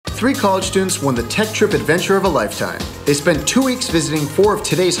3 college students won the TechTrip adventure of a lifetime. They spent 2 weeks visiting 4 of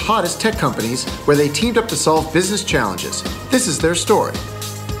today's hottest tech companies where they teamed up to solve business challenges. This is their story.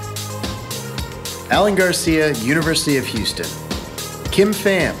 Alan Garcia, University of Houston. Kim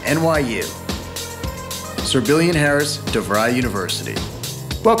Pham, NYU. SRBILYON Harris, DEVRY University.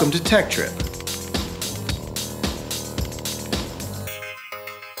 Welcome to TechTrip.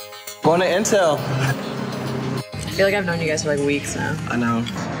 Going to Intel. I feel like I've known you guys for like weeks now. I know.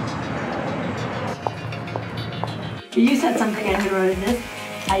 You said something I wrote in this.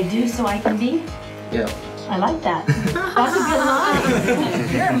 I do so I can be. Yeah. I like that. That's a good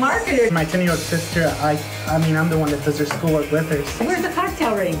line. You're a marketer. My 10-year-old sister, I'm the one that does her schoolwork with her. Where's the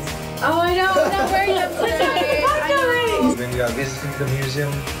cocktail rings? Oh, I know. I'm not wearing them today. Cocktail rings. When you are visiting the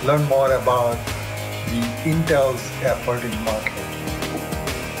museum, learn more about the Intel's effort in marketing.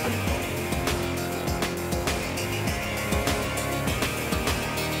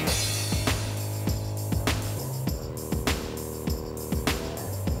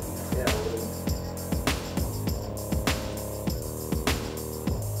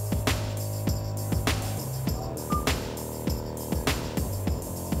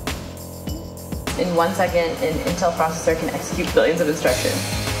 In 1 second, an Intel processor can execute billions of instructions.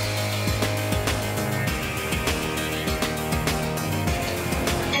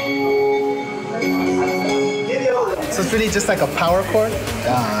 So it's really just like a power chord.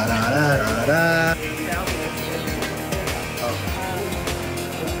 Da, da, da, da, da.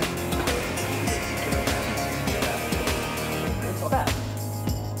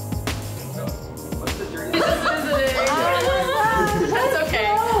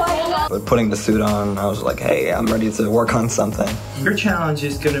 Putting the suit on, I was like, hey, I'm ready to work on something. Your challenge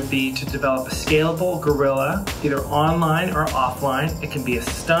is going to be to develop a scalable gorilla, either online or offline. It can be a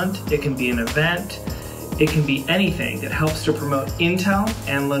stunt, it can be an event, it can be anything that helps to promote Intel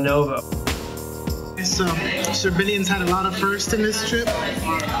and Lenovo. So, SRBILYON's had a lot of firsts in this trip,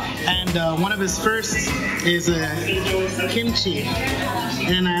 and one of his firsts is kimchi.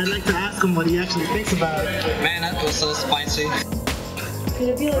 And I'd like to ask him what he actually thinks about it. Man, that was so spicy.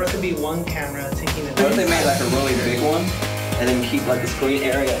 Or it could be one camera taking it. What if they made like a really big one, and then keep like the screen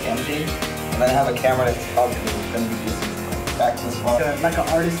area empty, and then have a camera that's up and be just back to the spot? Like an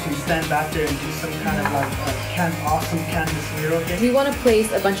artist can stand back there and do some kind of like awesome canvas mural thing. We want to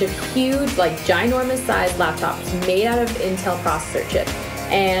place a bunch of huge, like ginormous sized laptops made out of Intel processor chip.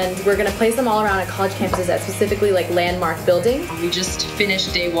 And we're going to place them all around at college campuses at specifically like landmark buildings. We just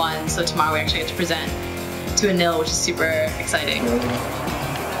finished day 1, so tomorrow we actually get to present to a NIL, which is super exciting. Good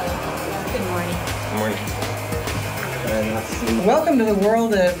morning. Good morning. Welcome to the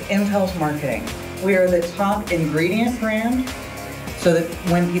world of Intel's marketing. We are the top ingredient brand, so that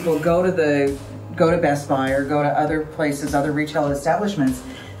when people go to Best Buy or go to other places, other retail establishments,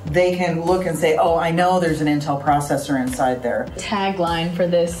 they can look and say, oh, I know there's an Intel processor inside there. Tagline for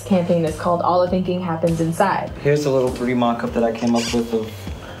this campaign is called "All the Thinking Happens Inside." Here's a little 3D mock-up that I came up with of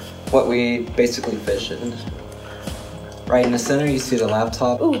what we basically visioned. Right in the center, you see the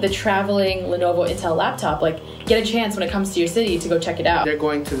laptop. Ooh, the traveling Lenovo Intel laptop. Like, get a chance when it comes to your city to go check it out. They're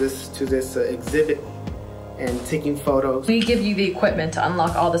going to this exhibit and taking photos. We give you the equipment to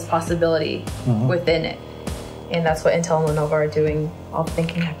unlock all this possibility within it. And that's what Intel and Lenovo are doing. All the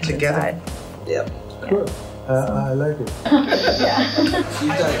thinking happens together. Inside. Yep. Cool. I like it. Yeah. You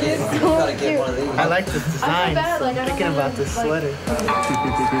gotta get one of these. I like the design. I'm thinking about this sweater.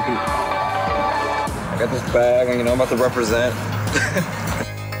 I got this bag, and I'm about to represent.